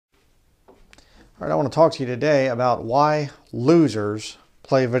All right, I want to talk to you today about why losers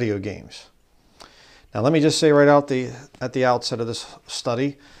play video games. Now, let me just say right out at the outset of this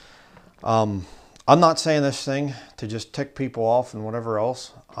study, I'm not saying this thing to just tick people off and whatever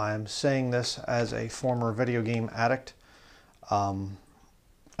else. I'm saying this as a former video game addict. And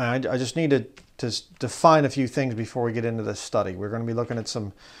I just need to define a few things before we get into this study. We're going to be looking at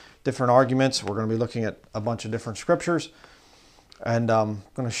some different arguments. We're going to be looking at a bunch of different scriptures. And I'm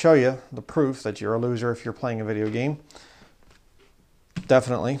going to show you the proof that you're a loser if you're playing a video game.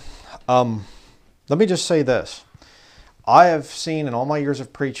 Definitely. Let me just say this. I have seen in all my years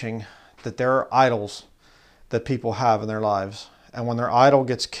of preaching that there are idols that people have in their lives. And when their idol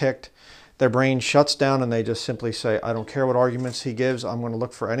gets kicked, their brain shuts down and they just simply say, I don't care what arguments he gives. I'm going to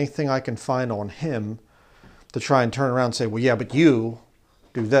look for anything I can find on him to try and turn around and say, well, yeah, but you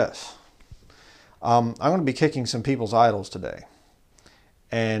do this. I'm going to be kicking some people's idols today.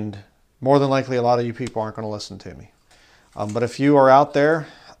 And more than likely, a lot of you people aren't going to listen to me. But if you are out there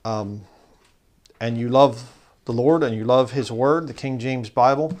and you love the Lord and you love His Word, the King James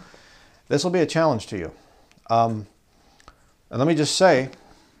Bible, this will be a challenge to you. And let me just say,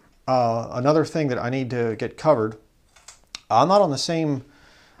 another thing that I need to get covered, I'm not on the same...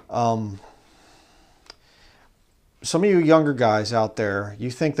 some of you younger guys out there, you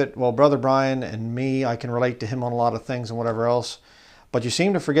think that, well, Brother Brian and me, I can relate to him on a lot of things and whatever else. But you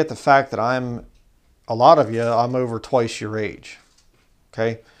seem to forget the fact that a lot of you, I'm over twice your age.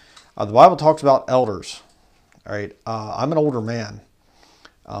 Okay? The Bible talks about elders. All right? I'm an older man.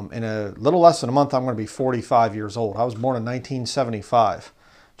 In a little less than a month, I'm going to be 45 years old. I was born in 1975.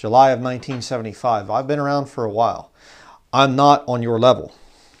 July of 1975. I've been around for a while. I'm not on your level.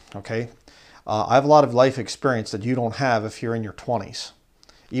 Okay? I have a lot of life experience that you don't have if you're in your 20s.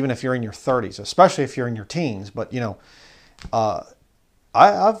 Even if you're in your 30s. Especially if you're in your teens. But, you know...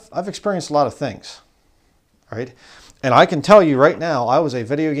 I've experienced a lot of things, right? And I can tell you right now, I was a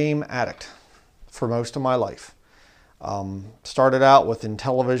video game addict for most of my life. Started out with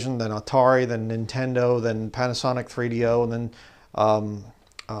Intellivision, then Atari, then Nintendo, then Panasonic 3DO, and then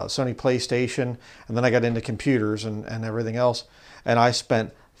Sony PlayStation, and then I got into computers and everything else. And I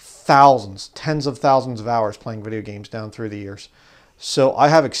spent thousands, tens of thousands of hours playing video games down through the years. So I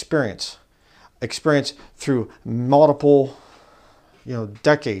have experience through multiple...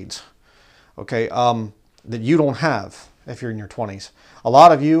 decades, okay, that you don't have if you're in your 20s. A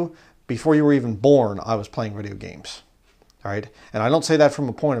lot of you, before you were even born, I was playing video games, all right? And I don't say that from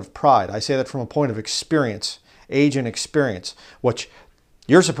a point of pride. I say that from a point of experience, age and experience, which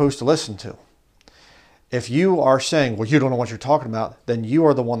you're supposed to listen to. If you are saying, well, you don't know what you're talking about, then you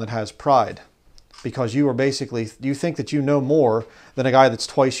are the one that has pride because you think that you know more than a guy that's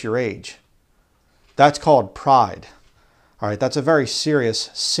twice your age. That's called pride. All right, that's a very serious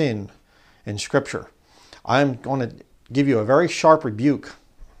sin in Scripture. I'm going to give you a very sharp rebuke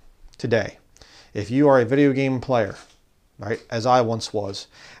today. If you are a video game player, right, as I once was,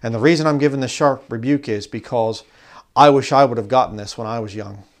 and the reason I'm giving this sharp rebuke is because I wish I would have gotten this when I was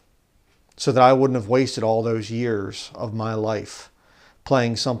young, so that I wouldn't have wasted all those years of my life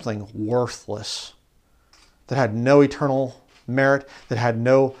playing something worthless that had no eternal merit, that had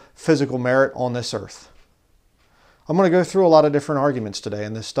no physical merit on this earth. I'm going to go through a lot of different arguments today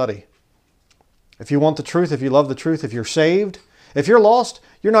in this study. If you want the truth, if you love the truth, if you're saved, if you're lost,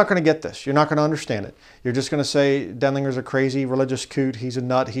 you're not going to get this. You're not going to understand it. You're just going to say, Denlinger's a crazy religious coot. He's a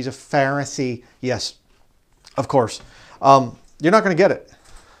nut. He's a Pharisee. Yes, of course. You're not going to get it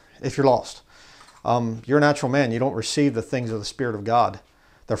if you're lost. You're a natural man. You don't receive the things of the Spirit of God.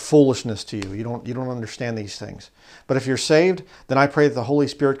 They're foolishness to you. You don't understand these things. But if you're saved, then I pray that the Holy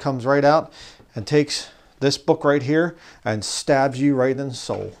Spirit comes right out and takes this book right here and stabs you right in the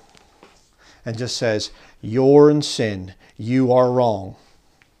soul and just says, you're in sin. You are wrong.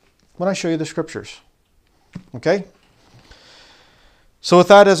 When I show you the scriptures. Okay? So with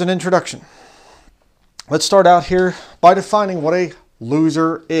that as an introduction, let's start out here by defining what a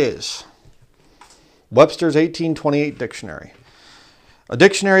loser is. Webster's 1828 dictionary. A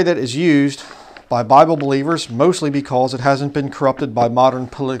dictionary that is used by Bible believers, mostly because it hasn't been corrupted by modern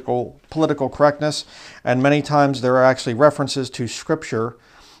political correctness, and many times there are actually references to Scripture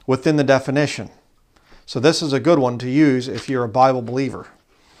within the definition. So this is a good one to use if you're a Bible believer.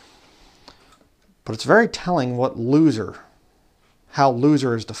 But it's very telling how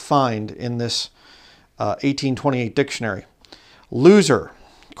loser is defined in this 1828 dictionary. Loser,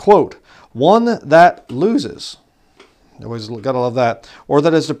 quote, one that loses. Always got to love that. Or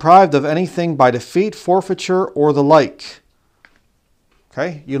that is deprived of anything by defeat, forfeiture, or the like.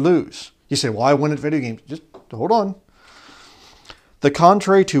 Okay, you lose. You say, well, I win at video games. Just hold on. The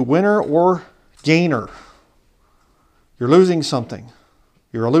contrary to winner or gainer. You're losing something.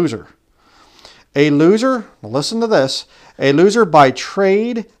 You're a loser. A loser, listen to this, a loser by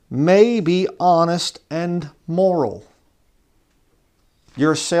trade may be honest and moral.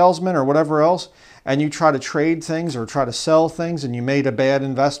 You're a salesman or whatever else, and you try to trade things or try to sell things, and you made a bad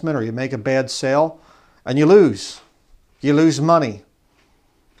investment or you make a bad sale, and you lose. You lose money.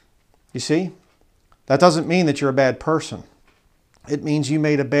 You see? That doesn't mean that you're a bad person. It means you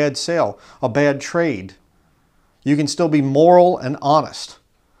made a bad sale, a bad trade. You can still be moral and honest.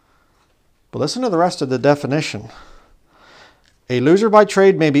 But listen to the rest of the definition. A loser by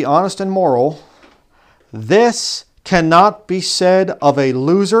trade may be honest and moral. This cannot be said of a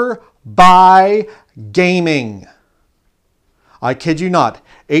loser by gaming. I kid you not.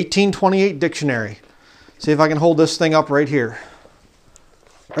 1828 dictionary. See if I can hold this thing up right here.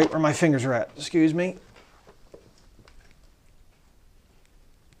 Right where my fingers are at. Excuse me.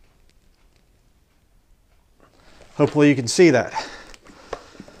 Hopefully you can see that.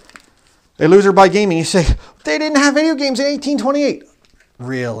 A loser by gaming. You say, they didn't have video games in 1828.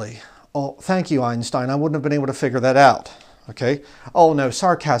 Really? Oh, thank you, Einstein. I wouldn't have been able to figure that out. Okay? Oh, no,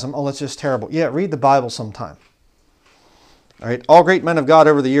 sarcasm. Oh, that's just terrible. Yeah, read the Bible sometime. All right? All great men of God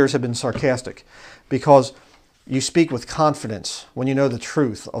over the years have been sarcastic because you speak with confidence when you know the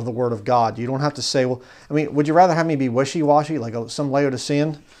truth of the Word of God. You don't have to say, well, I mean, would you rather have me be wishy-washy like some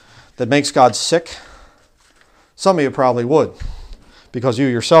Laodicean that makes God sick? Some of you probably would, because you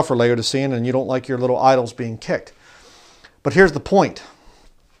yourself are Laodicean and you don't like your little idols being kicked. But here's the point.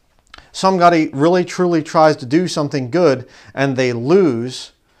 Somebody really truly tries to do something good and they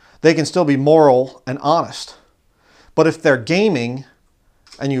lose, they can still be moral and honest. But if they're gaming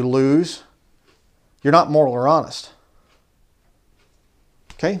and you lose, you're not moral or honest.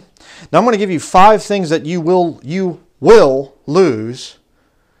 Okay? Now I'm going to give you 5 things that you will lose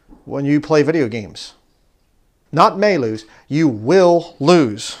when you play video games. Not may lose, you will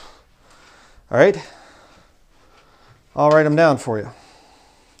lose. All right? I'll write them down for you.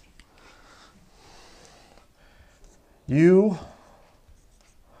 You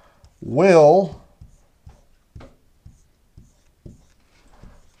will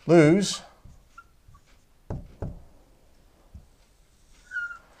lose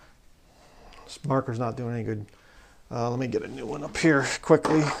this marker's not doing any good. Let me get a new one up here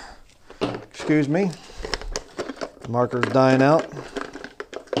quickly. Excuse me. The marker's dying out.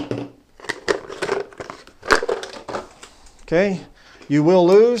 Okay, you will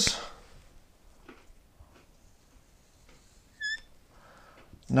lose.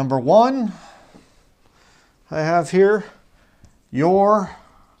 Number 1, I have here your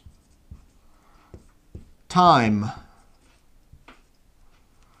time.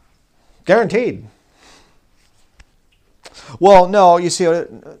 Guaranteed. Well, no, you see,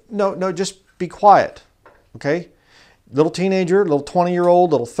 no, just be quiet, okay? Little teenager, little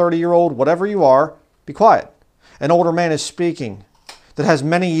 20-year-old, little 30-year-old, whatever you are, be quiet. An older man is speaking that has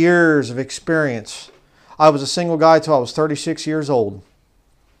many years of experience. I was a single guy till I was 36 years old.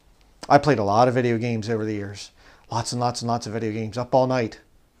 I played a lot of video games over the years. Lots and lots and lots of video games, up all night.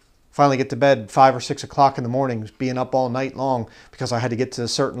 Finally get to bed 5 or 6 o'clock in the morning, being up all night long because I had to get to a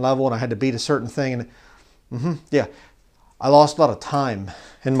certain level and I had to beat a certain thing. And yeah, I lost a lot of time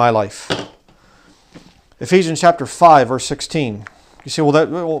in my life. Ephesians chapter 5, verse 16. You say,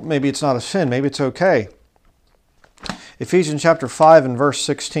 well, maybe it's not a sin. Maybe it's okay. Ephesians chapter 5 and verse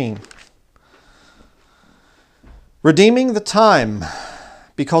 16. Redeeming the time,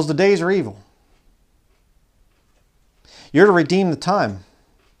 because the days are evil. You're to redeem the time.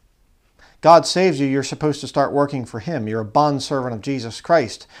 God saves you, you're supposed to start working for Him. You're a bondservant of Jesus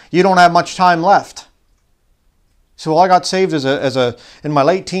Christ. You don't have much time left. So I got saved in my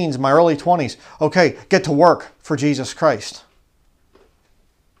late teens, my early 20s. Okay, get to work for Jesus Christ.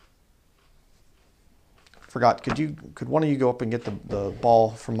 Forgot, could one of you go up and get the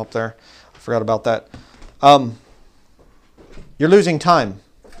ball from up there? I forgot about that. You're losing time.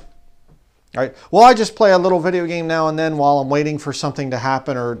 All right. Well, I just play a little video game now and then while I'm waiting for something to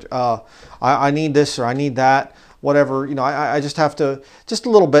happen, or I need this or I need that, whatever. You know, I just have to, just a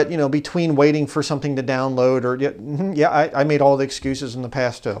little bit, you know, between waiting for something to download or, I made all the excuses in the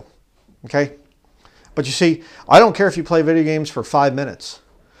past too. Okay? But you see, I don't care if you play video games for 5 minutes.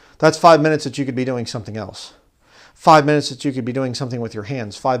 That's 5 minutes that you could be doing something else. 5 minutes that you could be doing something with your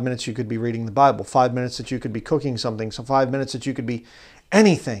hands. 5 minutes you could be reading the Bible. 5 minutes that you could be cooking something. So 5 minutes that you could be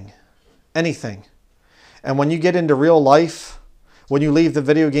anything. Anything. And when you get into real life, when you leave the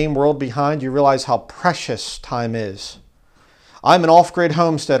video game world behind, you realize how precious time is. I'm an off-grid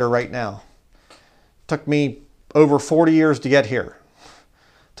homesteader right now. It took me over 40 years to get here,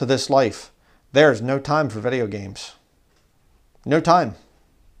 to this life. There's no time for video games. No time.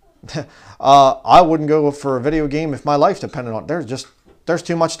 I wouldn't go for a video game if my life depended on it. There's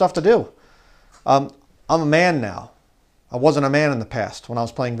too much stuff to do. I'm a man now. I wasn't a man in the past when I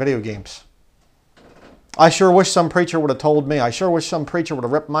was playing video games. I sure wish some preacher would have told me. I sure wish some preacher would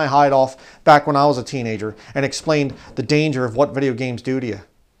have ripped my hide off back when I was a teenager and explained the danger of what video games do to you.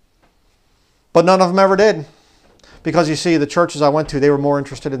 But none of them ever did. Because you see, the churches I went to, they were more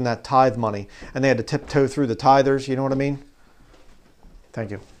interested in that tithe money. And they had to tiptoe through the tithers. You know what I mean?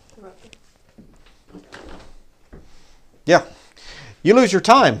 Thank you. Yeah. You lose your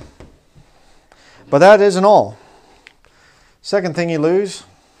time. But that isn't all. Second thing you lose,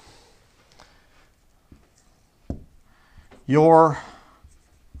 your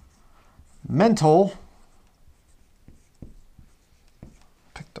mental,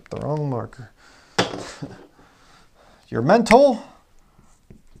 picked up the wrong marker, your mental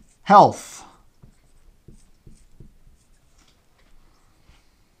health.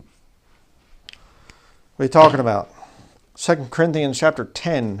 What are you talking about? 2 Corinthians chapter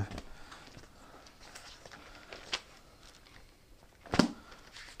 10.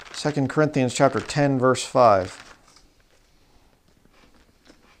 2 Corinthians chapter 10, verse 5.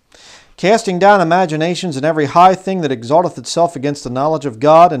 Casting down imaginations and every high thing that exalteth itself against the knowledge of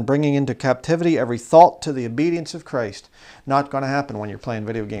God, and bringing into captivity every thought to the obedience of Christ. Not going to happen when you're playing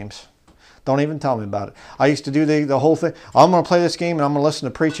video games. Don't even tell me about it. I used to do the whole thing. I'm going to play this game and I'm going to listen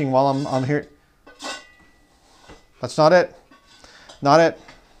to preaching while I'm here. That's not it. Not it.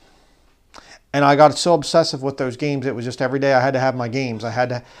 And I got so obsessive with those games, it was just every day I had to have my games.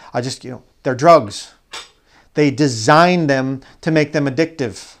 They're drugs. They designed them to make them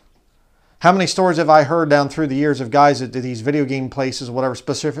addictive. How many stories have I heard down through the years of guys at these video game places, whatever,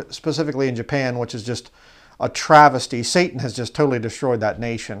 specifically in Japan, which is just a travesty. Satan has just totally destroyed that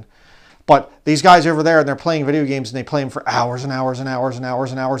nation. But these guys over there, and they're playing video games, and they play them for hours and hours and hours and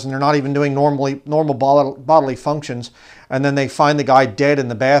hours and hours, and they're not even doing normal bodily functions. And then they find the guy dead in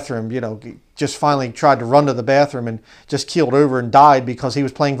the bathroom, just finally tried to run to the bathroom and just keeled over and died because he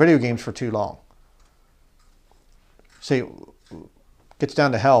was playing video games for too long. See, gets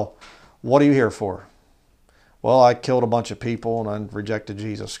down to hell. What are you here for? Well, I killed a bunch of people and I rejected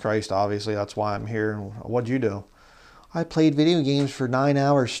Jesus Christ. Obviously, that's why I'm here. What'd you do? I played video games for 9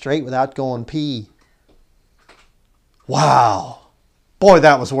 hours straight without going pee. Wow. Boy,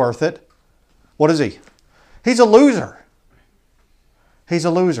 that was worth it. What is he? He's a loser. He's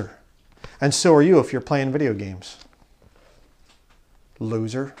a loser. And so are you if you're playing video games.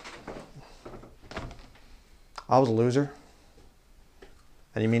 Loser. I was a loser.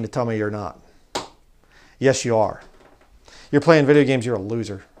 And you mean to tell me you're not? Yes, you are. You're playing video games, you're a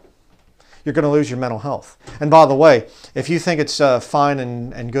loser. You're going to lose your mental health. And by the way, if you think it's fine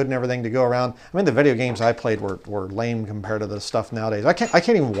and good and everything to go around, I mean, the video games I played were lame compared to the stuff nowadays. I can't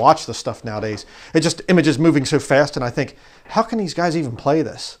even watch the stuff nowadays. It just images moving so fast, and I think, how can these guys even play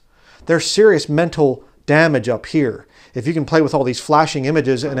this? There's serious mental damage up here if you can play with all these flashing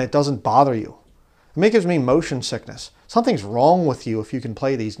images and it doesn't bother you. I mean, it gives me motion sickness. Something's wrong with you if you can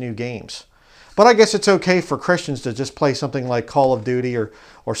play these new games. But I guess it's okay for Christians to just play something like Call of Duty or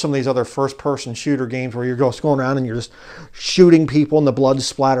some of these other first-person shooter games where you're just going around and you're just shooting people and the blood's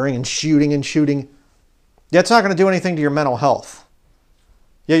splattering and shooting and shooting. Yeah, it's not going to do anything to your mental health.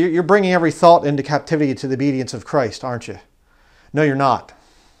 Yeah, you're bringing every thought into captivity to the obedience of Christ, aren't you? No, you're not.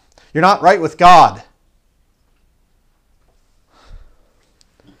 You're not right with God.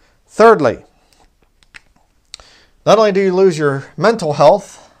 Thirdly, not only do you lose your mental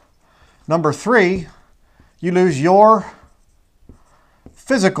health, number 3, you lose your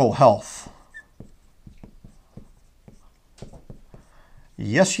physical health.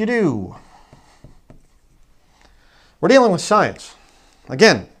 Yes, you do. We're dealing with science.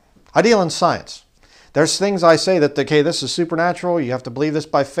 Again, I deal in science. There's things I say that, okay, this is supernatural, you have to believe this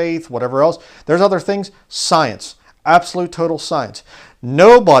by faith, whatever else. There's other things, science. Absolute, total science.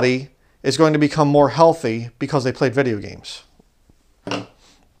 Nobody is going to become more healthy because they played video games.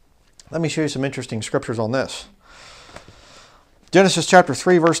 Let me show you some interesting scriptures on this. Genesis chapter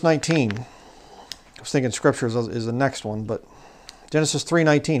 3, verse 19. I was thinking scriptures is the next one, but Genesis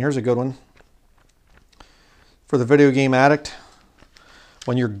 3:19, here's a good one. For the video game addict,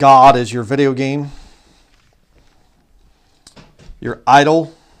 when your God is your video game, your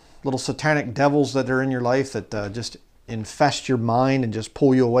idol, little satanic devils that are in your life that just infest your mind and just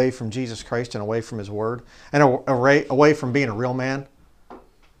pull you away from Jesus Christ and away from His Word and away from being a real man.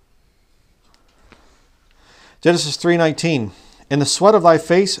 Genesis 3:19, in the sweat of thy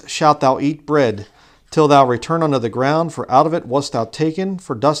face shalt thou eat bread till thou return unto the ground, for out of it wast thou taken,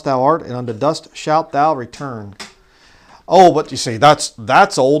 for dust thou art, and unto dust shalt thou return. Oh, but you see,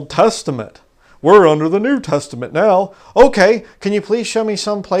 that's Old Testament. We're under the New Testament now. Okay, can you please show me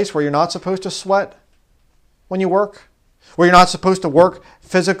some place where you're not supposed to sweat when you work? Where you're not supposed to work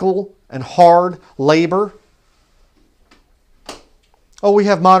physical and hard labor? Oh, we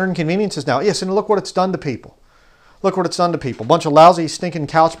have modern conveniences now. Yes, and look what it's done to people. Look what it's done to people. A bunch of lousy, stinking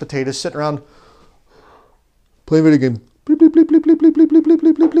couch potatoes sitting around playing video game. Bleep, bleep, bleep, bleep, bleep, bleep, bleep, bleep,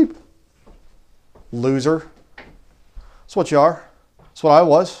 bleep, bleep, bleep. Loser. That's what you are. That's what I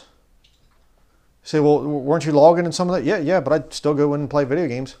was. You say, well, weren't you logging in some of that? Yeah, but I'd still go in and play video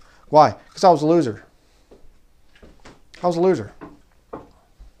games. Why? Because I was a loser. I was a loser.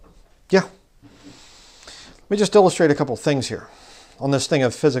 Yeah. Let me just illustrate a couple things here on this thing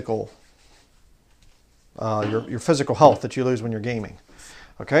of physical, your physical health that you lose when you're gaming.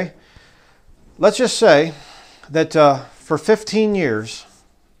 Okay? Let's just say that for 15 years,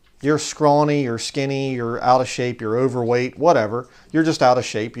 you're scrawny, you're skinny, you're out of shape, you're overweight, whatever. You're just out of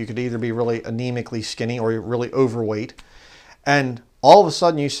shape. You could either be really anemically skinny or you're really overweight. And all of a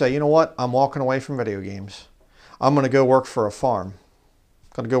sudden you say, you know what? I'm walking away from video games. I'm going to go work for a farm.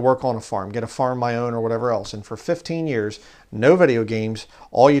 I'm going to go work on a farm, get a farm of my own or whatever else. And for 15 years, no video games.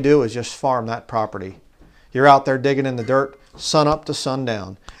 All you do is just farm that property. You're out there digging in the dirt, sun up to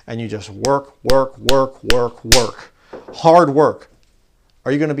sundown. And you just work, work, work, work, work. Hard work.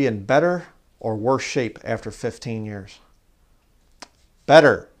 Are you going to be in better or worse shape after 15 years?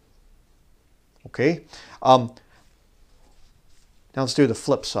 Better. Okay? Now let's do the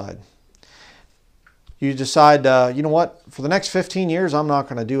flip side. You decide, you know what? For the next 15 years, I'm not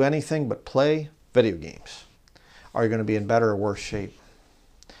going to do anything but play video games. Are you going to be in better or worse shape?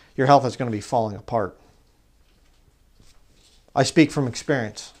 Your health is going to be falling apart. I speak from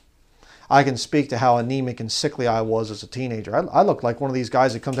experience. I can speak to how anemic and sickly I was as a teenager. I looked like one of these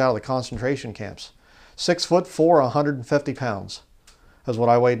guys that comes out of the concentration camps. 6'4", 150 pounds is what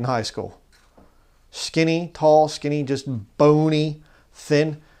I weighed in high school. Skinny, tall, skinny, just bony,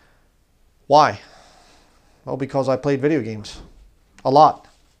 thin. Why? Well, because I played video games a lot.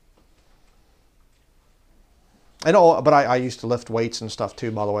 But I used to lift weights and stuff too,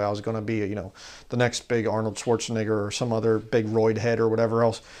 by the way. I was going to be, the next big Arnold Schwarzenegger or some other big roid head or whatever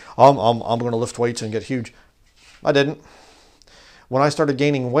else. I'm going to lift weights and get huge. I didn't. When I started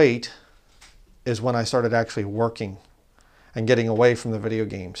gaining weight is when I started actually working and getting away from the video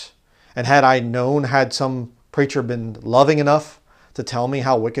games. And had some preacher been loving enough to tell me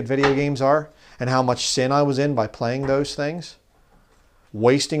how wicked video games are and how much sin I was in by playing those things,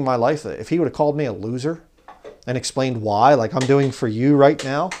 wasting my life, if he would have called me a loser and explained why, like I'm doing for you right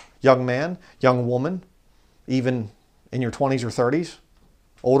now, young man, young woman, even in your 20s or 30s,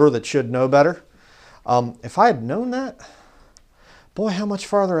 older that should know better. If I had known that, boy, how much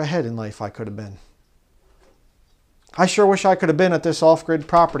farther ahead in life I could have been. I sure wish I could have been at this off-grid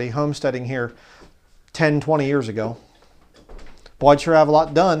property homesteading here 10, 20 years ago. Boy, I'd sure have a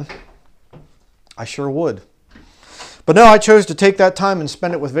lot done. I sure would. But no, I chose to take that time and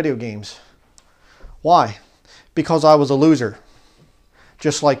spend it with video games. Why? Because I was a loser.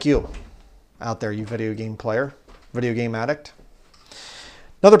 Just like you out there, you video game player, video game addict.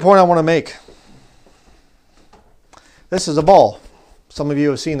 Another point I want to make. This is a ball. Some of you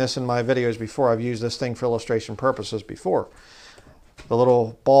have seen this in my videos before. I've used this thing for illustration purposes before. The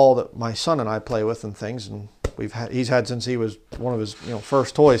little ball that my son and I play with and things, and he's had since he was one of his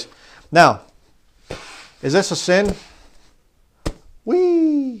first toys. Now, is this a sin?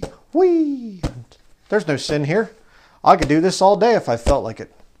 Wee. There's no sin here. I could do this all day if I felt like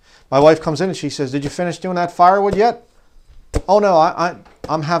it. My wife comes in and she says, did you finish doing that firewood yet? Oh no,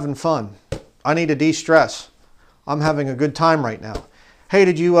 I'm having fun. I need to de-stress. I'm having a good time right now. Hey,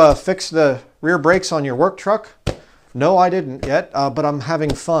 did you fix the rear brakes on your work truck? No, I didn't yet, but I'm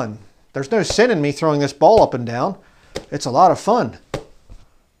having fun. There's no sin in me throwing this ball up and down. It's a lot of fun.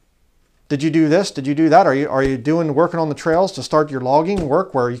 Did you do this? Did you do that? Are you working on the trails to start your logging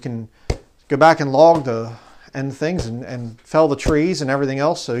work where you can go back and log the end things and fell the trees and everything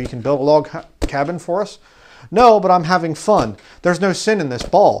else so you can build a log cabin for us? No, but I'm having fun. There's no sin in this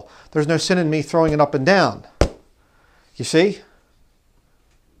ball. There's no sin in me throwing it up and down. You see?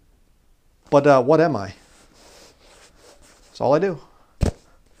 But what am I? That's all I do.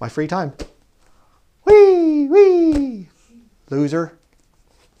 My free time. Wee! Loser.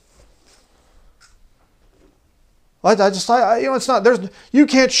 It's not, you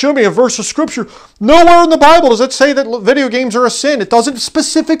can't show me a verse of scripture. Nowhere in the Bible does it say that video games are a sin. It doesn't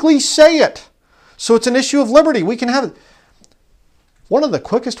specifically say it. So it's an issue of liberty. We can have it. One of the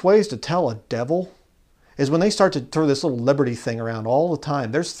quickest ways to tell a devil is when they start to throw this little liberty thing around all the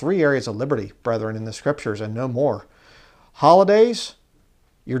time. There's 3 areas of liberty, brethren, in the scriptures and no more. Holidays,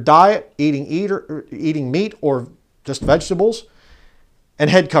 your diet, eating meat or just vegetables,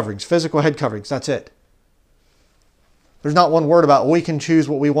 and head coverings, physical head coverings. That's it. There's not one word about we can choose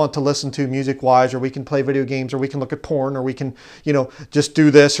what we want to listen to music-wise, or we can play video games, or we can look at porn, or we can, just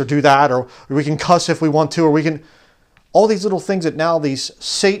do this or do that, or we can cuss if we want to, or we can... All these little things that now these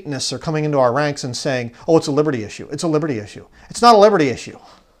Satanists are coming into our ranks and saying, oh, it's a liberty issue. It's a liberty issue. It's not a liberty issue.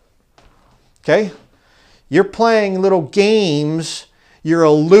 Okay? You're playing little games. You're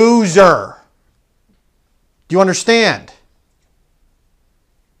a loser. Do you understand?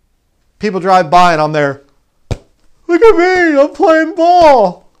 People drive by and I'm there. Look at me. I'm playing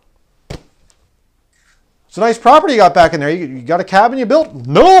ball. It's a nice property you got back in there. You got a cabin you built?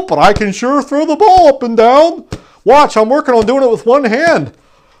 No, but I can sure throw the ball up and down. Watch, I'm working on doing it with one hand.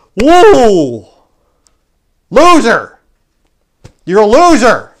 Whoa! Loser! You're a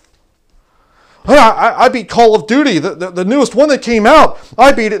loser! I beat Call of Duty, the newest one that came out.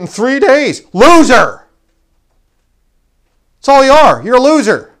 I beat it in 3 days. Loser! That's all you are. You're a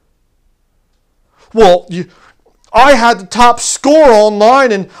loser. Well, I had the top score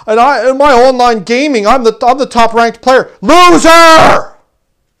online, and in my online gaming, I'm the top ranked player. Loser!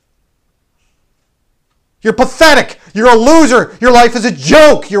 You're pathetic. You're a loser. Your life is a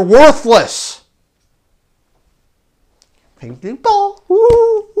joke. You're worthless. Boy,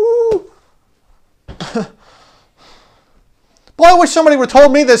 I wish somebody would have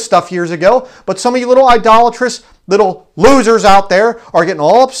told me this stuff years ago, but some of you little idolatrous little losers out there are getting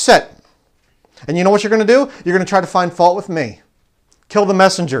all upset. And you know what you're going to do? You're going to try to find fault with me. Kill the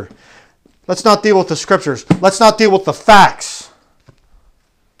messenger. Let's not deal with the scriptures. Let's not deal with the facts.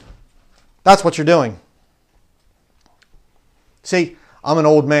 That's what you're doing. See, I'm an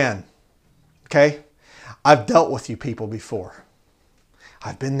old man, okay? I've dealt with you people before.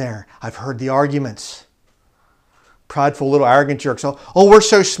 I've been there. I've heard the arguments. Prideful little arrogant jerks. Oh, we're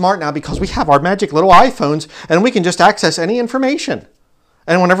so smart now because we have our magic little iPhones and we can just access any information.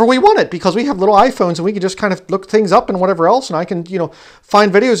 And whenever we want it, because we have little iPhones and we can just kind of look things up and whatever else, and I can,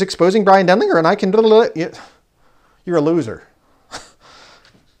 find videos exposing Brian Denlinger, and I can... You're a loser.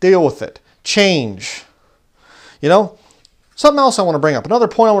 Deal with it. Change. Something else I want to bring up. Another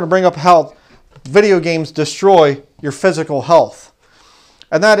point I want to bring up, how video games destroy your physical health.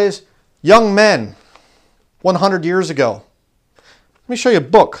 And that is young men 100 years ago. Let me show you a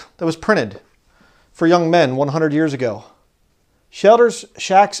book that was printed for young men 100 years ago. Shelters,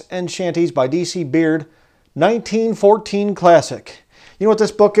 Shacks, and Shanties by D.C. Beard, 1914 classic. You know what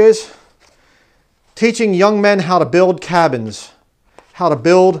this book is? Teaching young men how to build cabins, how to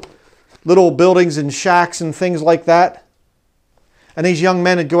build little buildings and shacks and things like that. And these young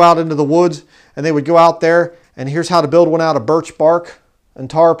men would go out into the woods and they would go out there and here's how to build one out of birch bark and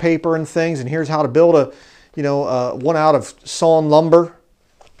tar paper and things. And here's how to build one out of sawn lumber.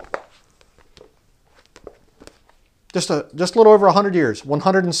 Just a little over 100 years,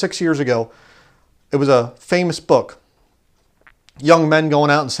 106 years ago, it was a famous book. Young men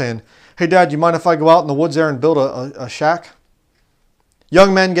going out and saying, hey, Dad, you mind if I go out in the woods there and build a shack?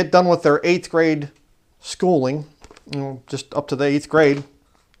 Young men get done with their 8th grade schooling, just up to the 8th grade.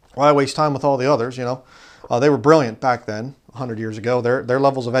 Why waste time with all the others, They were brilliant back then, 100 years ago. Their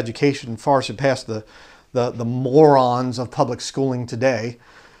levels of education far surpassed the morons of public schooling today.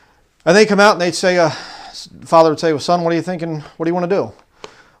 And they come out and they'd say, father would say, well, son, what are you thinking? What do you want to do?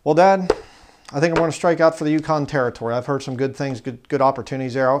 Well, Dad, I think I'm going to strike out for the Yukon Territory. I've heard some good things, good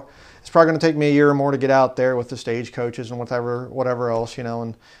opportunities there. It's probably going to take me a year or more to get out there with the stagecoaches and whatever else,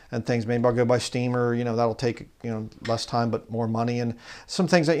 and things. Maybe I'll go by steamer, that'll take, less time but more money. And some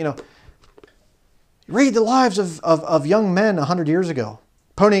things that, read the lives of young men 100 years ago.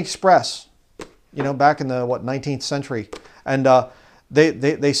 Pony Express, back in the, 19th century. And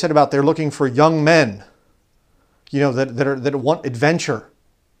they said about they're looking for young men, that want adventure.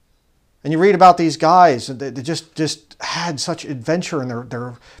 And you read about these guys, they just had such adventure, and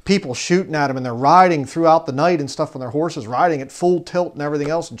they're people shooting at them, and they're riding throughout the night and stuff on their horses, riding at full tilt and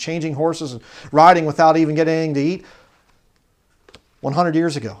everything else, and changing horses and riding without even getting anything to eat. 100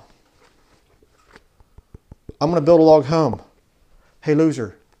 years ago. I'm going to build a log home. Hey,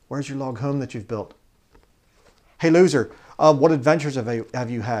 loser, where's your log home that you've built? Hey, loser, what adventures have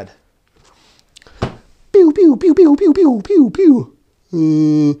you had? Pew, pew, pew, pew, pew, pew, pew, pew.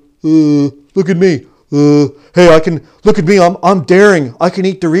 Look at me. Hey, look at me. I'm daring. I can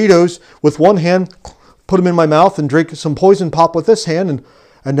eat Doritos with one hand, put them in my mouth, and drink some poison pop with this hand,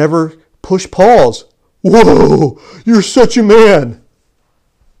 and never push pause. Whoa, you're such a man.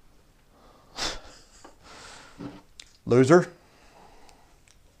 Loser.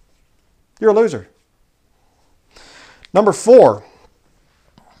 You're a loser. Number 4.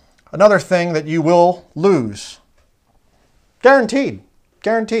 Another thing that you will lose. Guaranteed.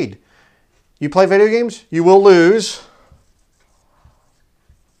 Guaranteed. You play video games, you will lose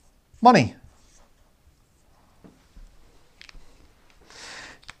money.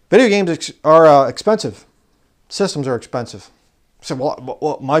 Video games are expensive. Systems are expensive. I said,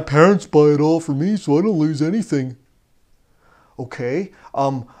 well, my parents buy it all for me, so I don't lose anything. Okay.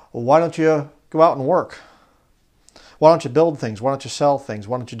 Why don't you go out and work? Why don't you build things? Why don't you sell things?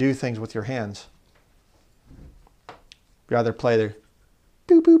 Why don't you do things with your hands? You rather play their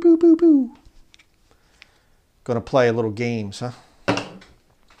boo, boo, boo, boo, boo. Going to play little games, huh?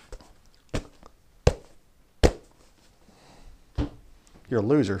 You're a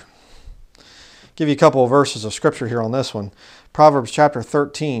loser. Give you a couple of verses of scripture here on this one. Proverbs chapter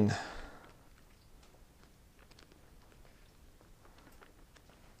 13.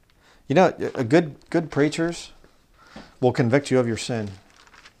 You know, good preachers will convict you of your sin.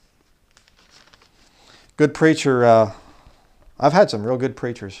 Good preacher, I've had some real good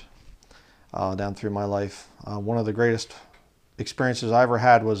preachers down through my life. One of the greatest experiences I ever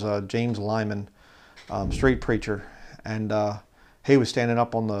had was James Lyman, street preacher, and he was standing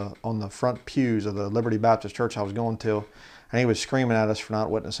up on the front pews of the Liberty Baptist Church I was going to, and he was screaming at us for not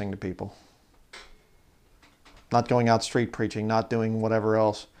witnessing to people, not going out street preaching, not doing whatever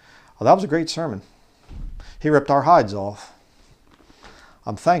else. Well, that was a great sermon. He ripped our hides off.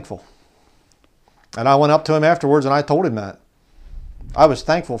 I'm thankful. And I went up to him afterwards and I told him that. I was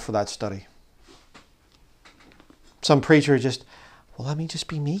thankful for that study. Some preacher just, well, let me just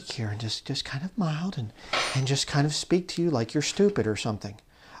be meek here and just kind of mild and just kind of speak to you like you're stupid or something.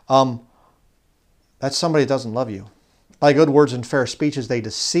 That's somebody that doesn't love you. By good words and fair speeches, they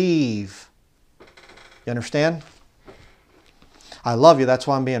deceive. You understand? I love you, that's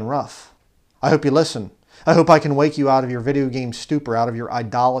why I'm being rough. I hope you listen. I hope I can wake you out of your video game stupor, out of your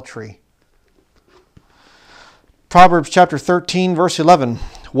idolatry. Proverbs chapter 13, verse 11.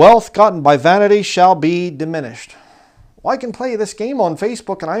 Wealth gotten by vanity shall be diminished. Well, I can play this game on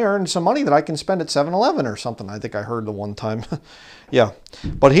Facebook and I earn some money that I can spend at 7-Eleven or something. I think I heard the one time. Yeah.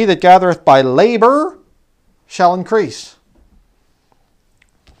 But he that gathereth by labor shall increase.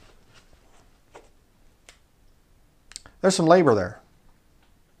 There's some labor there.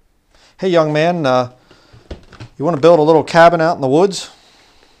 Hey, young man, you want to build a little cabin out in the woods?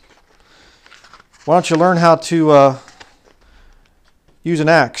 Why don't you learn how to use an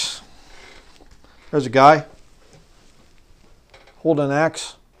axe? There's a guy holding an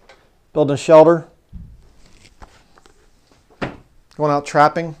axe, building a shelter, going out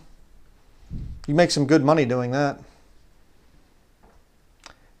trapping. You make some good money doing that.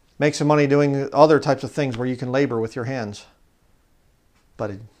 Make some money doing other types of things where you can labor with your hands.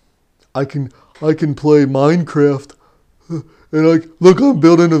 But I can play Minecraft, and look, I'm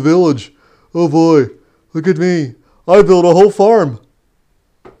building a village. Oh boy, look at me! I built a whole farm.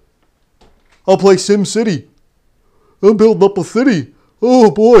 I'll play Sim City. I'm building up a city.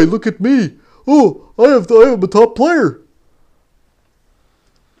 Oh boy, look at me! Oh, I am a top player.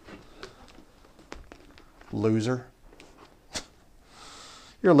 Loser.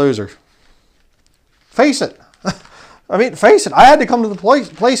 You're a loser. Face it. I mean, face it. I had to come to the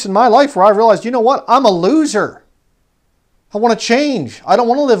place in my life where I realized, you know what? I'm a loser. I want to change. I don't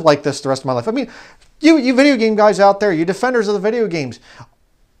want to live like this the rest of my life. I mean, you video game guys out there, you defenders of the video games,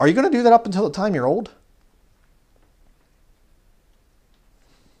 are you going to do that up until the time you're old?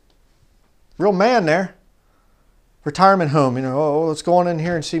 Real man there. Retirement home, you know, oh, let's go on in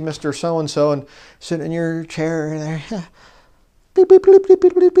here and see Mr. So-and-so and sit in your chair there. Beep, beep, beep, beep,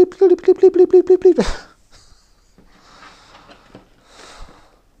 beep, beep, beep, beep, beep, beep, beep, beep, beep.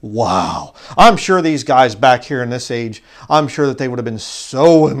 Wow. I'm sure these guys back here in this age, I'm sure that they would have been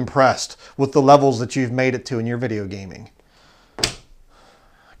so impressed with the levels that you've made it to in your video gaming.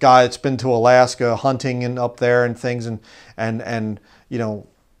 Guy that's been to Alaska hunting and up there and things and you know,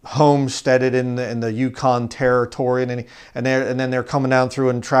 homesteaded in the Yukon territory and then they're coming down through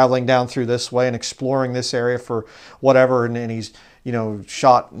and traveling down through this way and exploring this area for whatever, and he's, you know,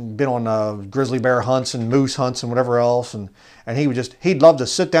 shot and been on grizzly bear hunts and moose hunts and whatever else, and he'd love to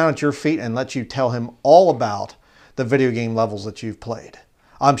sit down at your feet and let you tell him all about the video game levels that you've played.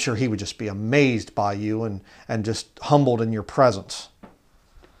 I'm sure he would just be amazed by you and just humbled in your presence.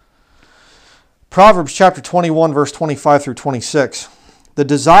 Proverbs chapter 21 verse 25 through 26. The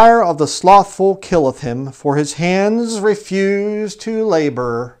desire of the slothful killeth him, for his hands refuse to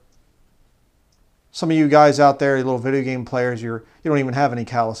labor. Some of you guys out there, you little video game players, you don't even have any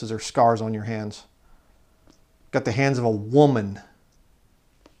calluses or scars on your hands. got the hands of a woman.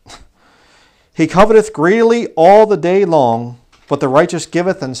 He coveteth greedily all the day long, but the righteous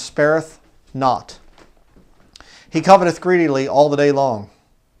giveth and spareth not. He coveteth greedily all the day long.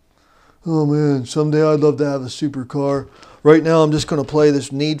 Oh man, someday I'd love to have a supercar. Right now I'm just going to play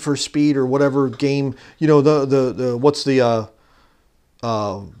this Need for Speed or whatever game. You know, what's the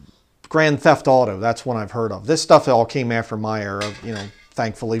Grand Theft Auto. That's one I've heard of. This stuff all came after my era, you know,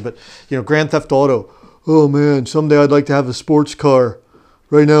 thankfully. But, you know, Grand Theft Auto. Oh man, someday I'd like to have a sports car.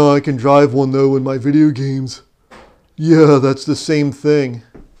 Right now I can drive one though in my video games. Yeah, that's the same thing.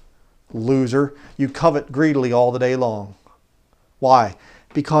 Loser. You covet greedily all the day long. Why?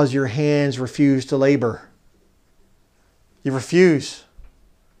 Because your hands refuse to labor. You refuse.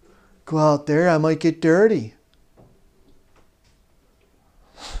 Go out there, I might get dirty.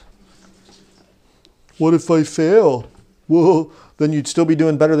 What if I fail? Well, then you'd still be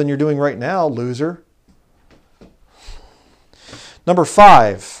doing better than you're doing right now, loser. Number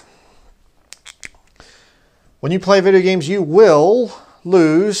 5. When you play video games, you will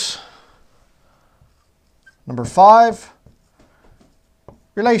lose. Number 5,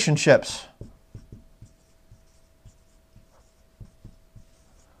 relationships.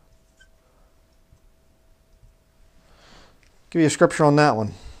 Give you a scripture on that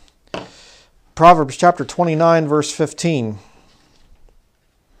one. Proverbs chapter 29, verse 15.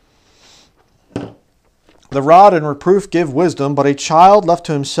 The rod and reproof give wisdom, but a child left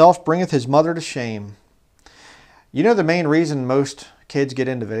to himself bringeth his mother to shame. You know the main reason most kids get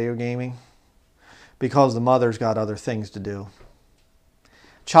into video gaming? Because the mother's got other things to do.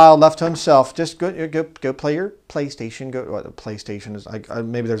 Child left to himself, just go play your PlayStation. PlayStation is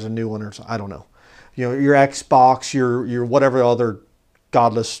maybe there's a new one or something, I don't know. You know, your Xbox, your whatever other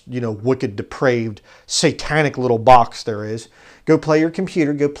godless, you know, wicked, depraved, satanic little box there is. Go play your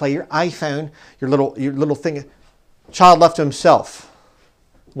computer. Go play your iPhone. Your little thing. Child left to himself.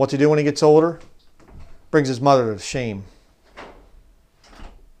 What's he do when he gets older? Brings his mother to shame.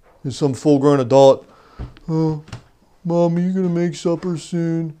 There's some full-grown adult. Oh, Mom, are you gonna make supper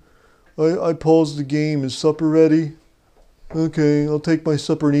soon? I paused the game. Is supper ready? Okay, I'll take my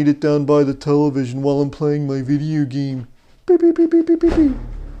supper and eat it down by the television while I'm playing my video game. Beep, beep, beep, beep, beep, beep, beep.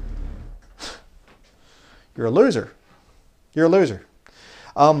 You're a loser. You're a loser.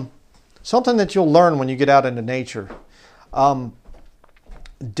 Something that you'll learn when you get out into nature.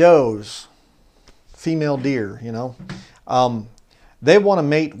 Does, female deer, you know, they want to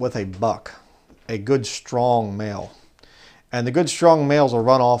mate with a buck, a good strong male. And the good strong males will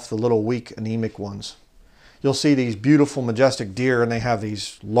run off the little weak anemic ones. You'll see these beautiful majestic deer and they have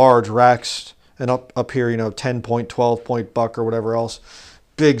these large racks and up here, you know, 10 point, 12 point buck or whatever else.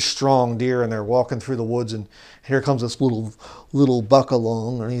 Big strong deer and they're walking through the woods and here comes this little buck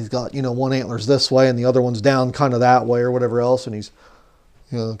along and he's got, you know, one antler's this way and the other one's down kind of that way or whatever else and he's,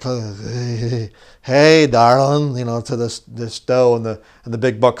 you know, kind of, hey darling, you know, to this doe and the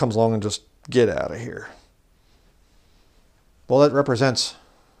big buck comes along and just get out of here. Well, that represents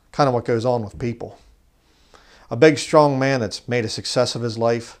kind of what goes on with people. A big, strong man that's made a success of his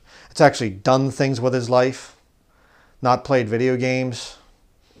life. It's actually done things with his life. Not played video games.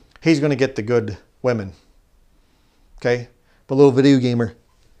 He's going to get the good women. Okay? But a little video gamer.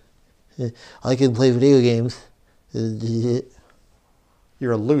 I can play video games.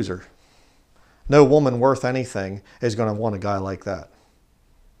 You're a loser. No woman worth anything is going to want a guy like that.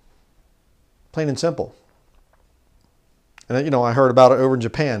 Plain and simple. And, you know, I heard about it over in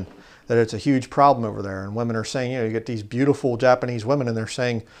Japan. That it's a huge problem over there. And women are saying, you know, you get these beautiful Japanese women and they're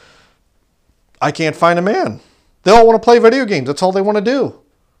saying, I can't find a man. They all want to play video games. That's all they want to do.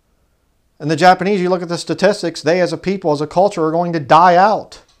 And the Japanese, you look at the statistics, they as a people, as a culture, are going to die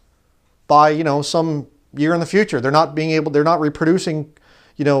out by, you know, some year in the future. They're not reproducing,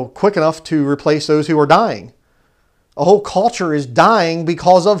 you know, quick enough to replace those who are dying. A whole culture is dying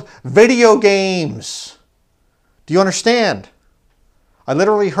because of video games. Do you understand? I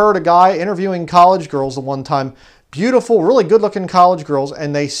literally heard a guy interviewing college girls the one time, beautiful, really good-looking college girls,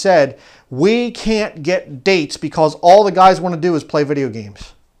 and they said, we can't get dates because all the guys want to do is play video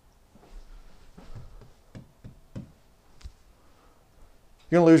games.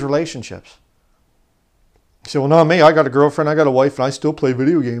 You're going to lose relationships. You say, well, not me. I got a girlfriend, I got a wife, and I still play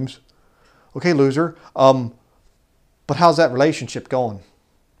video games. Okay, loser. But how's that relationship going?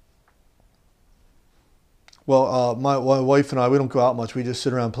 Well, my wife and I, we don't go out much. We just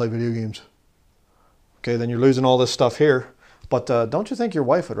sit around and play video games. Okay, then you're losing all this stuff here. But don't you think your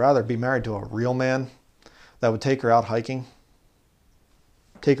wife would rather be married to a real man that would take her out hiking?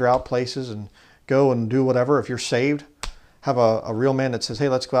 Take her out places and go and do whatever if you're saved? have a real man that says, hey,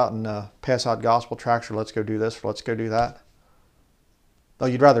 let's go out and pass out gospel tracts, or let's go do this, or let's go do that? No,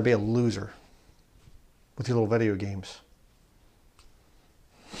 you'd rather be a loser with your little video games.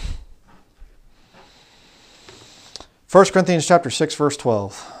 First Corinthians chapter 6, verse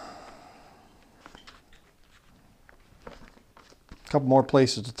 12. A couple more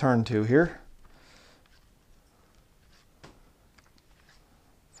places to turn to here.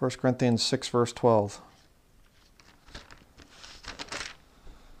 1 Corinthians 6, verse 12.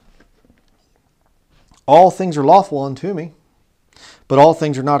 All things are lawful unto me, but all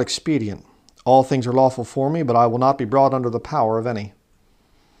things are not expedient. All things are lawful for me, but I will not be brought under the power of any.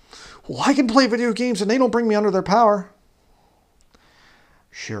 Well, I can play video games and they don't bring me under their power.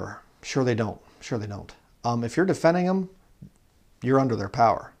 Sure they don't. Sure they don't. If you're defending them, you're under their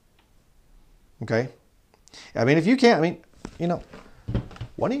power. Okay? I mean, if you can't, when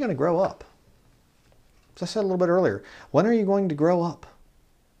are you going to grow up? As I said a little bit earlier, when are you going to grow up?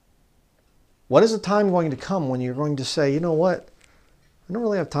 When is the time going to come when you're going to say, you know what? I don't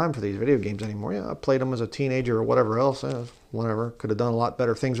really have time for these video games anymore. Yeah, I played them as a teenager or whatever else. Whatever. Could have done a lot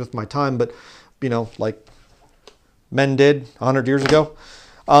better things with my time, but, like men did 100 years ago.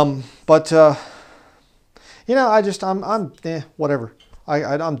 Whatever.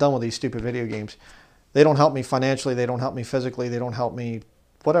 I'm done with these stupid video games. They don't help me financially. They don't help me physically. They don't help me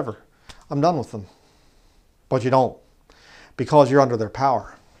whatever. I'm done with them. But you don't, because you're under their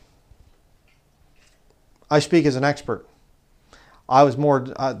power. I speak as an expert. I was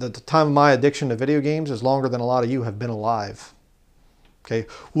the time of my addiction to video games is longer than a lot of you have been alive. Okay,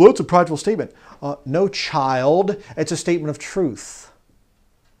 well, that's a prideful statement. No, child, it's a statement of truth.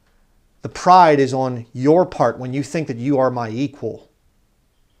 The pride is on your part when you think that you are my equal.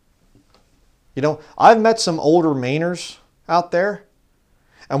 I've met some older Mainers out there,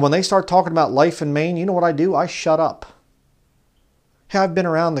 and when they start talking about life in Maine, you know what I do? I shut up. Hey, I've been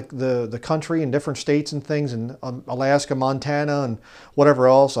around the country in different states and things, in Alaska, Montana, and whatever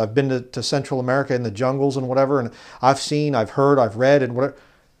else. I've been to Central America in the jungles and whatever, and I've seen, I've heard, I've read, and whatever.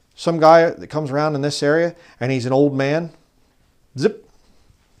 Some guy that comes around in this area, and he's an old man. Zip.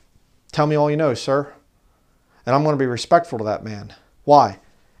 Tell me all you know, sir. And I'm going to be respectful to that man. Why?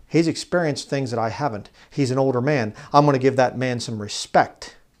 He's experienced things that I haven't. He's an older man. I'm going to give that man some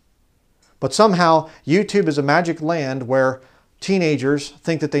respect. But somehow, YouTube is a magic land where teenagers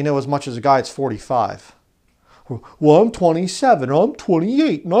think that they know as much as a guy that's 45. Well, I'm 27, or I'm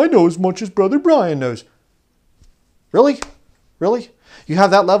 28, and I know as much as Brother Brian knows. Really? Really? You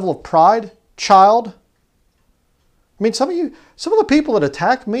have that level of pride, child? I mean, some of the people that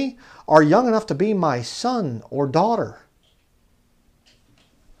attacked me are young enough to be my son or daughter.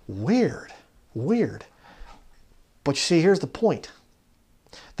 Weird. Weird. But you see, here's the point.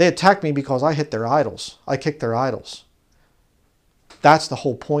 They attacked me because I hit their idols. I kicked their idols. That's the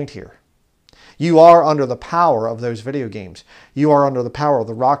whole point here. You are under the power of those video games. You are under the power of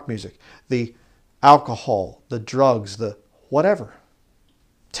the rock music, the alcohol, the drugs, the whatever.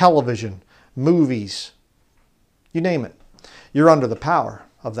 Television, movies, you name it. You're under the power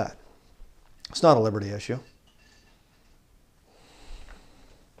of that. It's not a liberty issue.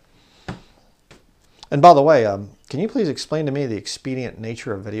 And by the way, can you please explain to me the expedient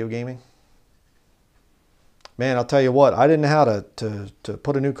nature of video gaming? Man, I'll tell you what, I didn't know how to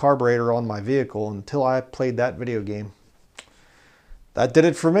put a new carburetor on my vehicle until I played that video game. That did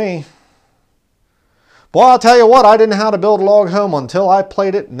it for me. Boy, I'll tell you what, I didn't know how to build a log home until I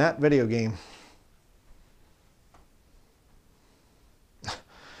played it in that video game.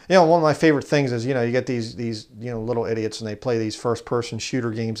 One of my favorite things is, you get these little idiots and they play these first-person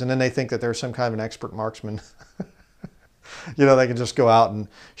shooter games and then they think that they're some kind of an expert marksman. They can just go out and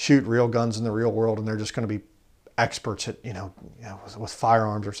shoot real guns in the real world and they're just going to be experts at, with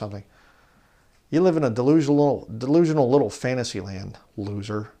firearms or something. You live in a delusional little fantasy land,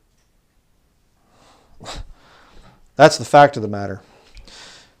 loser. That's the fact of the matter.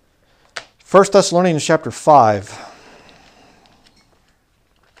 1 Thessalonians chapter 5.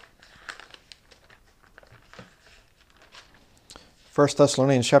 1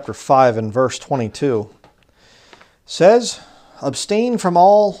 Thessalonians chapter 5 and verse 22 says, abstain from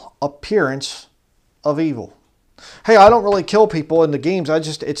all appearance of evil. Hey, I don't really kill people in the games.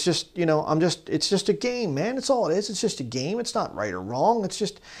 It's just a game, man. It's all it is. It's just a game. It's not right or wrong. It's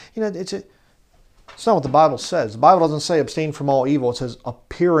just, it's not what the Bible says. The Bible doesn't say abstain from all evil. It says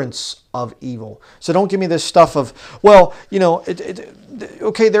appearance of evil. So don't give me this stuff of, well,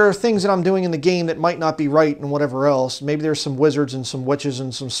 okay, there are things that I'm doing in the game that might not be right and whatever else. Maybe there's some wizards and some witches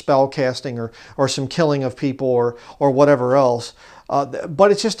and some spell casting or some killing of people or whatever else.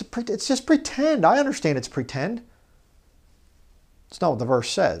 But it's just pretend. I understand it's pretend. It's not what the verse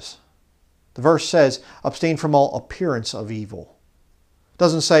says. The verse says, abstain from all appearance of evil. It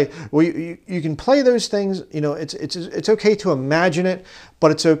doesn't say, well, you can play those things, it's okay to imagine it,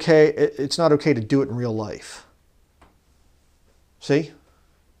 but it's not okay to do it in real life. See?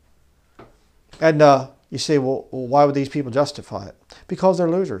 And you say, well, why would these people justify it? Because they're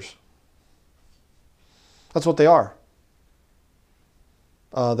losers. That's what they are.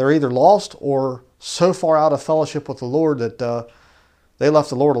 They're either lost or so far out of fellowship with the Lord that they left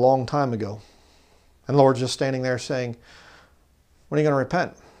the Lord a long time ago. And the Lord's just standing there saying, when are you going to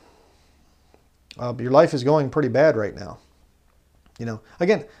repent? Your life is going pretty bad right now.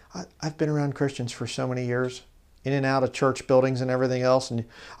 Again, I've been around Christians for so many years, in and out of church buildings and everything else, and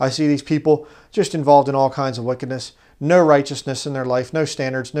I see these people just involved in all kinds of wickedness, no righteousness in their life, no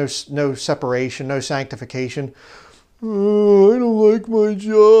standards, no separation, no sanctification. Oh, I don't like my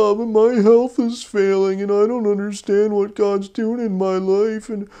job, and my health is failing, and I don't understand what God's doing in my life.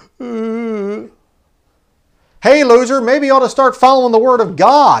 And Hey, loser, maybe you ought to start following the Word of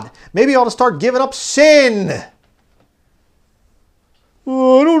God. Maybe you ought to start giving up sin.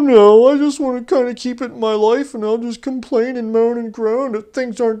 Oh, I don't know. I just want to kind of keep it in my life, and I'll just complain and moan and groan that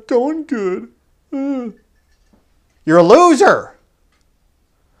things aren't going good. You're a loser.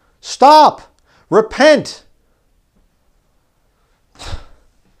 Stop. Repent.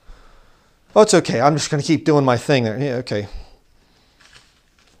 Oh, it's okay. I'm just going to keep doing my thing there. Yeah, okay.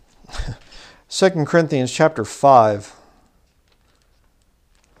 2 Corinthians chapter 5.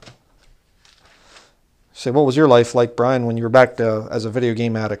 Say, what was your life like, Brian, when you were back as a video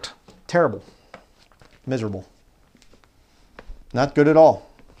game addict? Terrible. Miserable. Not good at all.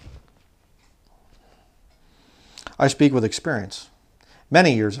 I speak with experience.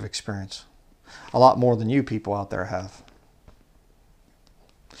 Many years of experience. A lot more than you people out there have.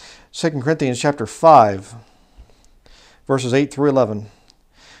 2 Corinthians chapter 5, verses 8 through 11.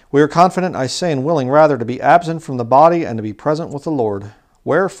 We are confident, I say, and willing rather to be absent from the body and to be present with the Lord.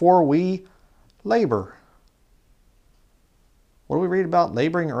 Wherefore we labor. What did we read about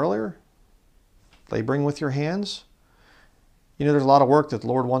laboring earlier? Laboring with your hands. There's a lot of work that the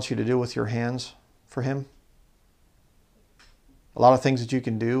Lord wants you to do with your hands for Him. A lot of things that you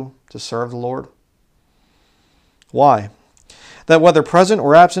can do to serve the Lord. Why? That whether present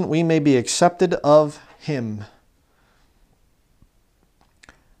or absent, we may be accepted of Him.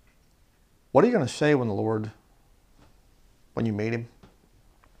 What are you going to say when you meet Him?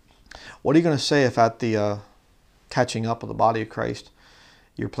 What are you going to say if at the catching up with the body of Christ,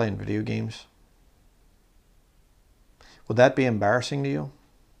 you're playing video games? Would that be embarrassing to you?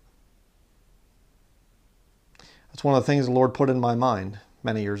 That's one of the things the Lord put in my mind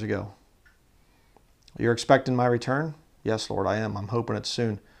many years ago. You're expecting my return? Yes, Lord, I am. I'm hoping it's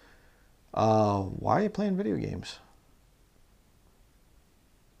soon. Why are you playing video games?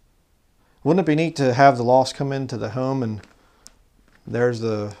 Wouldn't it be neat to have the lost come into the home and there's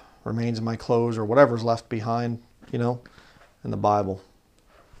the remains of my clothes or whatever's left behind, in the Bible?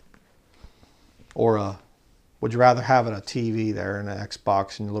 Or would you rather have a TV there and an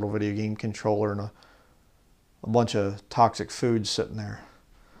Xbox and a little video game controller and a bunch of toxic food sitting there?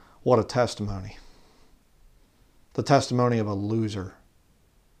 What a testimony. The testimony of a loser.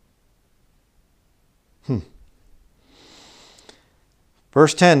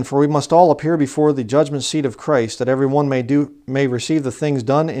 Verse 10, for we must all appear before the judgment seat of Christ, that every one may receive the things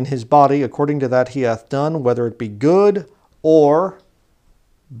done in his body according to that he hath done, whether it be good or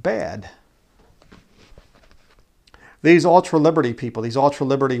bad. These ultra-liberty people, these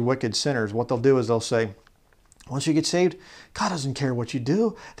ultra-liberty wicked sinners, what they'll do is they'll say, once you get saved, God doesn't care what you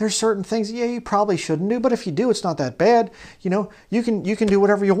do. There's certain things, you probably shouldn't do, but if you do, it's not that bad. You can do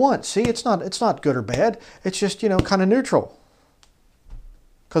whatever you want. See, it's not good or bad. It's just, kind of neutral.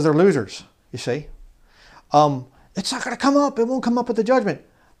 Because they're losers, you see. It's not going to come up. It won't come up at the judgment.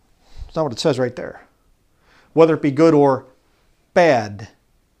 It's not what it says right there. Whether it be good or bad.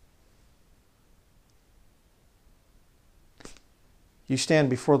 You stand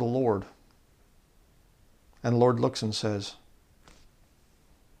before the Lord. And the Lord looks and says,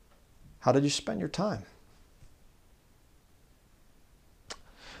 how did you spend your time?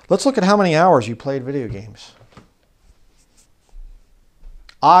 Let's look at how many hours you played video games.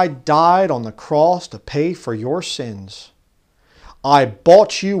 I died on the cross to pay for your sins. I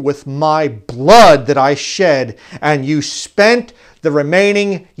bought you with my blood that I shed, and you spent the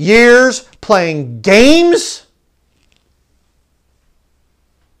remaining years playing games?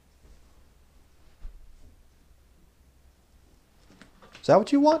 Is that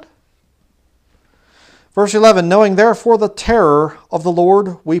what you want? Verse 11, knowing therefore the terror of the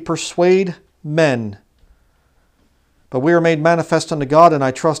Lord, we persuade men. But we are made manifest unto God, and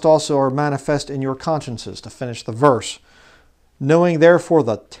I trust also are manifest in your consciences, to finish the verse. Knowing therefore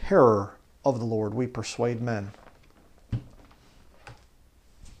the terror of the Lord, we persuade men.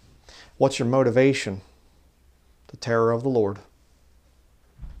 What's your motivation? The terror of the Lord.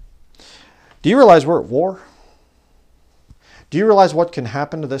 Do you realize we're at war? Do you realize what can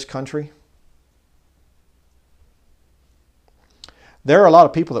happen to this country? There are a lot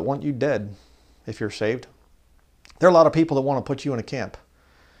of people that want you dead if you're saved. There are a lot of people that want to put you in a camp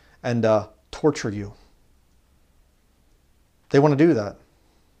and torture you. They want to do that.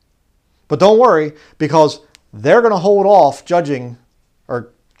 But don't worry, because they're going to hold off judging or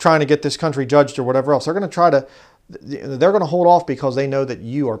trying to get this country judged or whatever else. They're going to hold off because they know that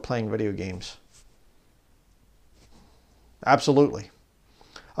you are playing video games. Absolutely.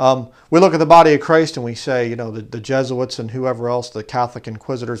 We look at the body of Christ and we say, you know, the Jesuits and whoever else, the Catholic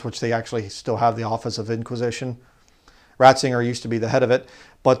Inquisitors, which they actually still have the office of Inquisition. Ratzinger used to be the head of it.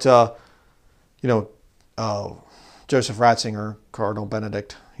 But, you know, Joseph Ratzinger, Cardinal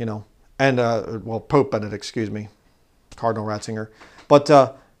Benedict, you know, and, well, Pope Benedict, excuse me, Cardinal Ratzinger. But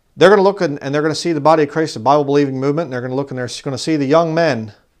they're going to look and they're going to see the body of Christ, the Bible-believing movement, and they're going to look and they're going to see the young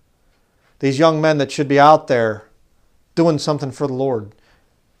men, these young men that should be out there doing something for the Lord,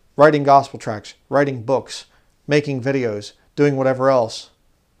 writing gospel tracts, writing books, making videos, doing whatever else.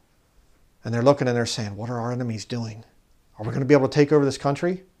 And they're looking and they're saying, what are our enemies doing? Are we going to be able to take over this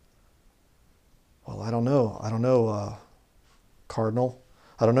country? Well, I don't know. I don't know, Cardinal.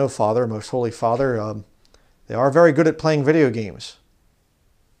 I don't know, Father, Most Holy Father. They are very good at playing video games.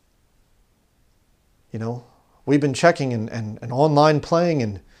 You know, we've been checking and online playing,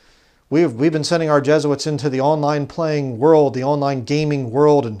 and we've been sending our Jesuits into the online playing world, the online gaming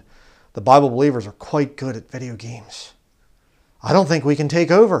world, and the Bible believers are quite good at video games. I don't think we can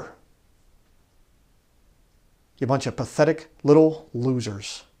take over. You bunch of pathetic little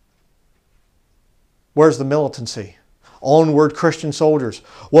losers. Where's the militancy? Onward Christian soldiers.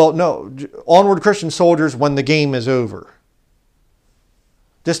 Well, no, onward Christian soldiers when the game is over.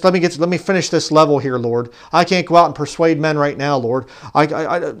 Just let me finish this level here, Lord. I can't go out and persuade men right now, Lord.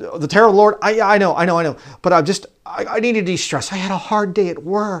 The terror of the Lord, I know. But I need to de-stress. I had a hard day at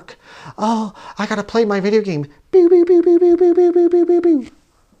work. Oh, I got to play my video game. Boo, boo, boo, boo, boo, boo, boo, boo, boo, boo.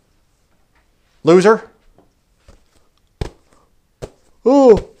 Loser.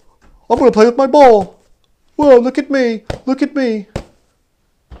 Oh, I'm going to play with my ball. Whoa, look at me. Look at me.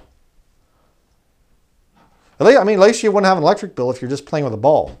 I mean, at least you wouldn't have an electric bill if you're just playing with a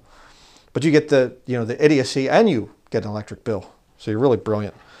ball. But you get the idiocy and you get an electric bill. So you're really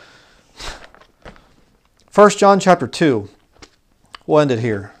brilliant. 1 John chapter 2. We'll end it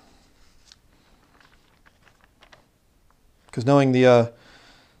here. Because knowing the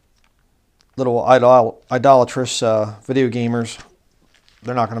little idolatrous video gamers,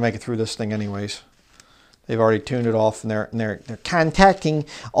 they're not going to make it through this thing anyways. They've already tuned it off, and they're contacting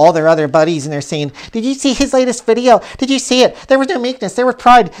all their other buddies, and they're saying, "Did you see his latest video? Did you see it? There was no meekness. There was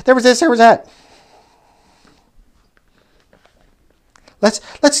pride. There was this. There was that."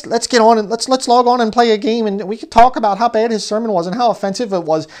 Let's get on and let's log on and play a game, and we could talk about how bad his sermon was and how offensive it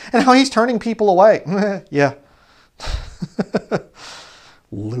was and how he's turning people away. Yeah.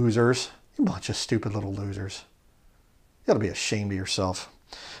 Losers. You bunch of stupid little losers. You ought to be ashamed of yourself.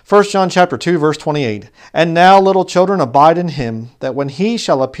 1 John chapter 2, verse 28. And now, little children, abide in him, that when he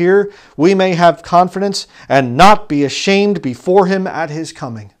shall appear, we may have confidence and not be ashamed before him at his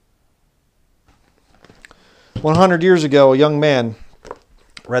coming. 100 years ago, a young man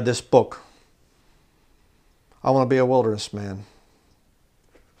read this book. I want to be a wilderness man.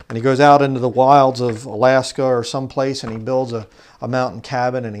 And he goes out into the wilds of Alaska or someplace, and he builds a mountain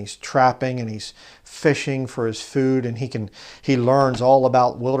cabin, and he's trapping and he's fishing for his food, and he learns all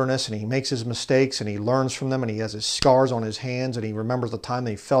about wilderness, and he makes his mistakes and he learns from them, and he has his scars on his hands, and he remembers the time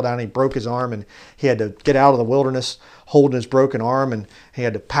that he fell down and he broke his arm, and he had to get out of the wilderness holding his broken arm, and he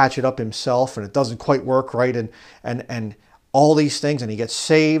had to patch it up himself, and it doesn't quite work right, and all these things, and he gets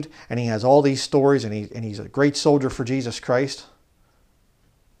saved, and he has all these stories, and he's a great soldier for Jesus Christ.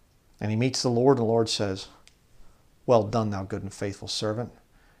 And he meets the Lord, and the Lord says, "Well done, thou good and faithful servant.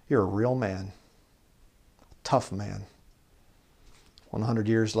 You're a real man, a tough man." 100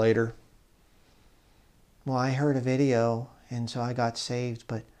 years later, "Well, I heard a video, and so I got saved,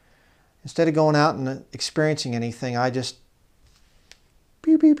 but instead of going out and experiencing anything, I just,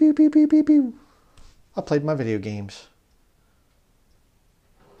 pew, pew, pew, pew, pew, pew, pew. I played my video games."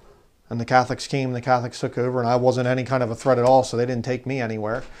 And the Catholics came, the Catholics took over, and I wasn't any kind of a threat at all, so they didn't take me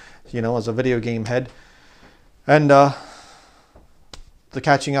anywhere, as a video game head. And the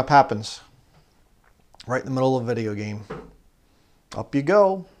catching up happens. right in the middle of a video game. Up you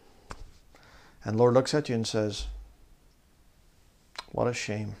go. And the Lord looks at you and says, what a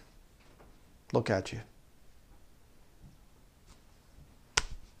shame. Look at you.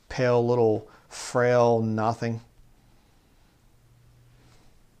 Pale little frail nothing.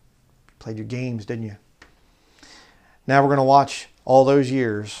 Played your games, didn't you? Now we're going to watch all those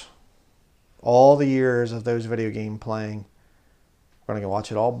years, all the years of those video game playing. We're going to go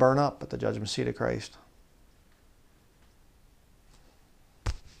watch it all burn up at the judgment seat of Christ.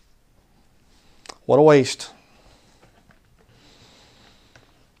 What a waste.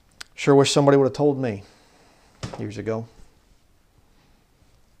 Sure wish somebody would have told me years ago.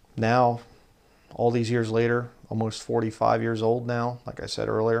 Now, all these years later, almost 45 years old now, like I said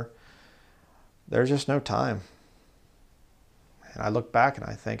earlier, there's just no time. And I look back and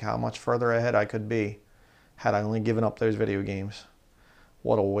I think how much further ahead I could be had I only given up those video games.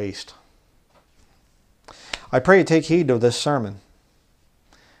 What a waste. I pray you take heed of this sermon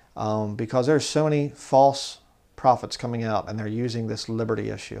because there's so many false prophets coming out and they're using this liberty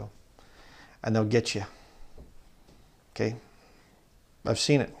issue and they'll get you. Okay? I've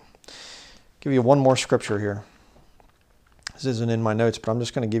seen it. Give you one more scripture here. This isn't in my notes, but I'm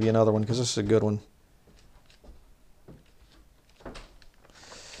just going to give you another one because this is a good one.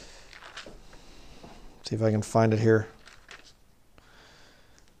 See if I can find it here.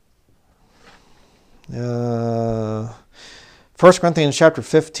 1 Corinthians chapter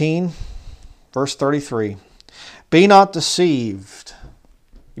 15, verse 33. Be not deceived.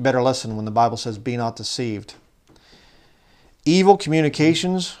 You better listen when the Bible says be not deceived. Evil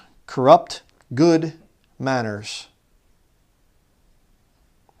communications corrupt good manners.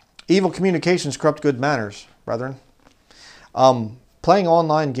 Evil communications corrupt good manners, brethren. Playing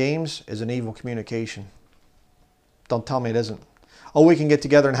online games is an evil communication. Don't tell me it isn't. Oh, we can get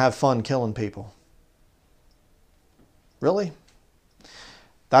together and have fun killing people. Really?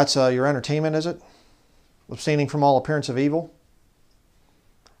 That's your entertainment, is it? Abstaining from all appearance of evil?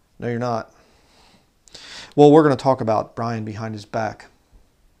 No, you're not. Well, we're going to talk about Brian behind his back.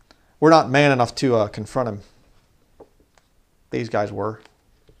 We're not man enough to confront him. These guys were.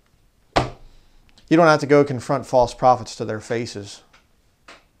 You don't have to go confront false prophets to their faces.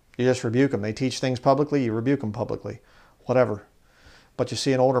 You just rebuke them. They teach things publicly, you rebuke them publicly. Whatever. But you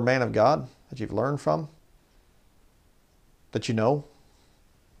see an older man of God that you've learned from, that you know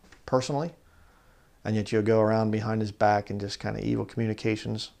personally, and yet you'll go around behind his back and just kind of evil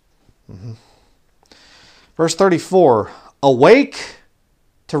communications. Verse 34, awake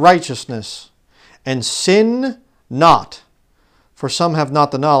to righteousness and sin not, for some have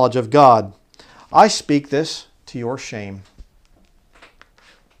not the knowledge of God. I speak this to your shame.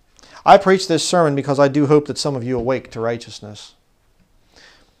 I preach this sermon because I do hope that some of you awake to righteousness.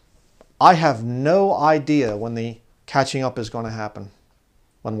 I have no idea when the catching up is going to happen,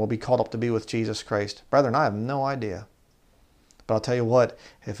 when we'll be called up to be with Jesus Christ. Brethren, I have no idea. But I'll tell you what,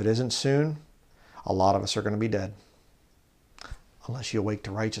 if it isn't soon, a lot of us are going to be dead. Unless you awake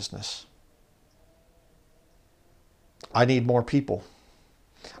to righteousness. I need more people.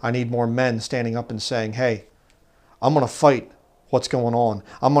 I need more men standing up and saying, hey, I'm going to fight what's going on.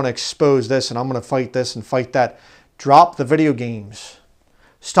 I'm going to expose this and I'm going to fight this and fight that. Drop the video games.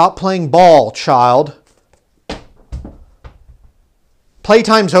 Stop playing ball, child.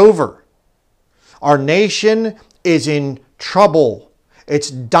 Playtime's over. Our nation is in trouble. It's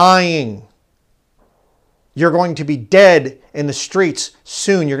dying. You're going to be dead in the streets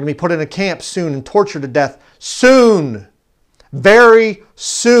soon. You're going to be put in a camp soon and tortured to death soon. Very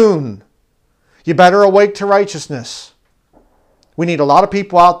soon. You better awake to righteousness. We need a lot of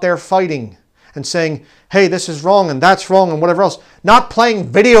people out there fighting and saying, hey, this is wrong and that's wrong and whatever else. Not playing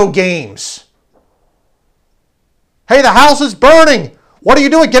video games. Hey, the house is burning. What are you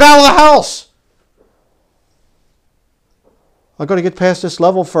doing? Get out of the house. I've got to get past this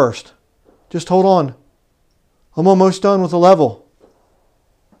level first. Just hold on. I'm almost done with the level.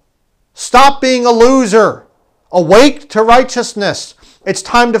 Stop being a loser. Awake to righteousness. It's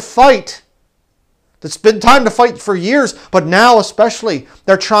time to fight. It's been time to fight for years, but now especially,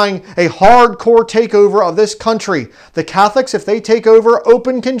 they're trying a hardcore takeover of this country. The Catholics, if they take over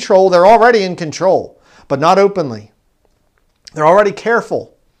open control, they're already in control, but not openly. They're already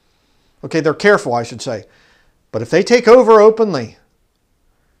careful. Okay, they're careful, I should say. But if they take over openly,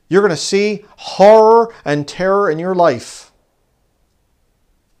 you're going to see horror and terror in your life.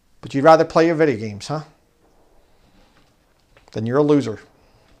 But you'd rather play your video games, huh? Then you're a loser.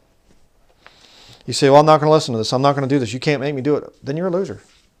 You say, well, I'm not going to listen to this. I'm not going to do this. You can't make me do it. Then you're a loser.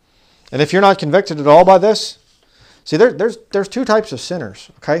 And if you're not convicted at all by this, See, there's two types of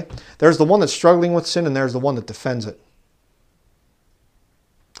sinners, okay? There's the one that's struggling with sin, and there's the one that defends it.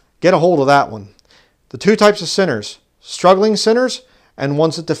 Get a hold of that one. The two types of sinners, struggling sinners and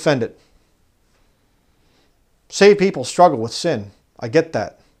ones that defend it. Saved people struggle with sin. I get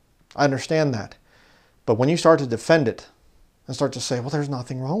that. I understand that. But when you start to defend it and start to say, well, there's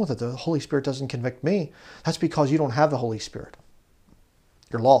nothing wrong with it, the Holy Spirit doesn't convict me, that's because you don't have the Holy Spirit.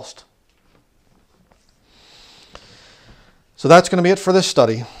 You're lost. So that's going to be it for this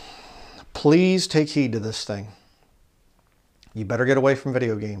study. Please take heed to this thing. You better get away from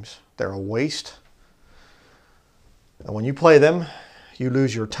video games. They're a waste. And when you play them, you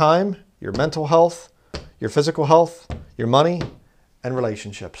lose your time, your mental health, your physical health, your money, and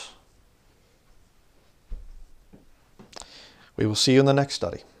relationships. We will see you in the next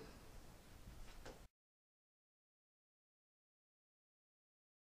study.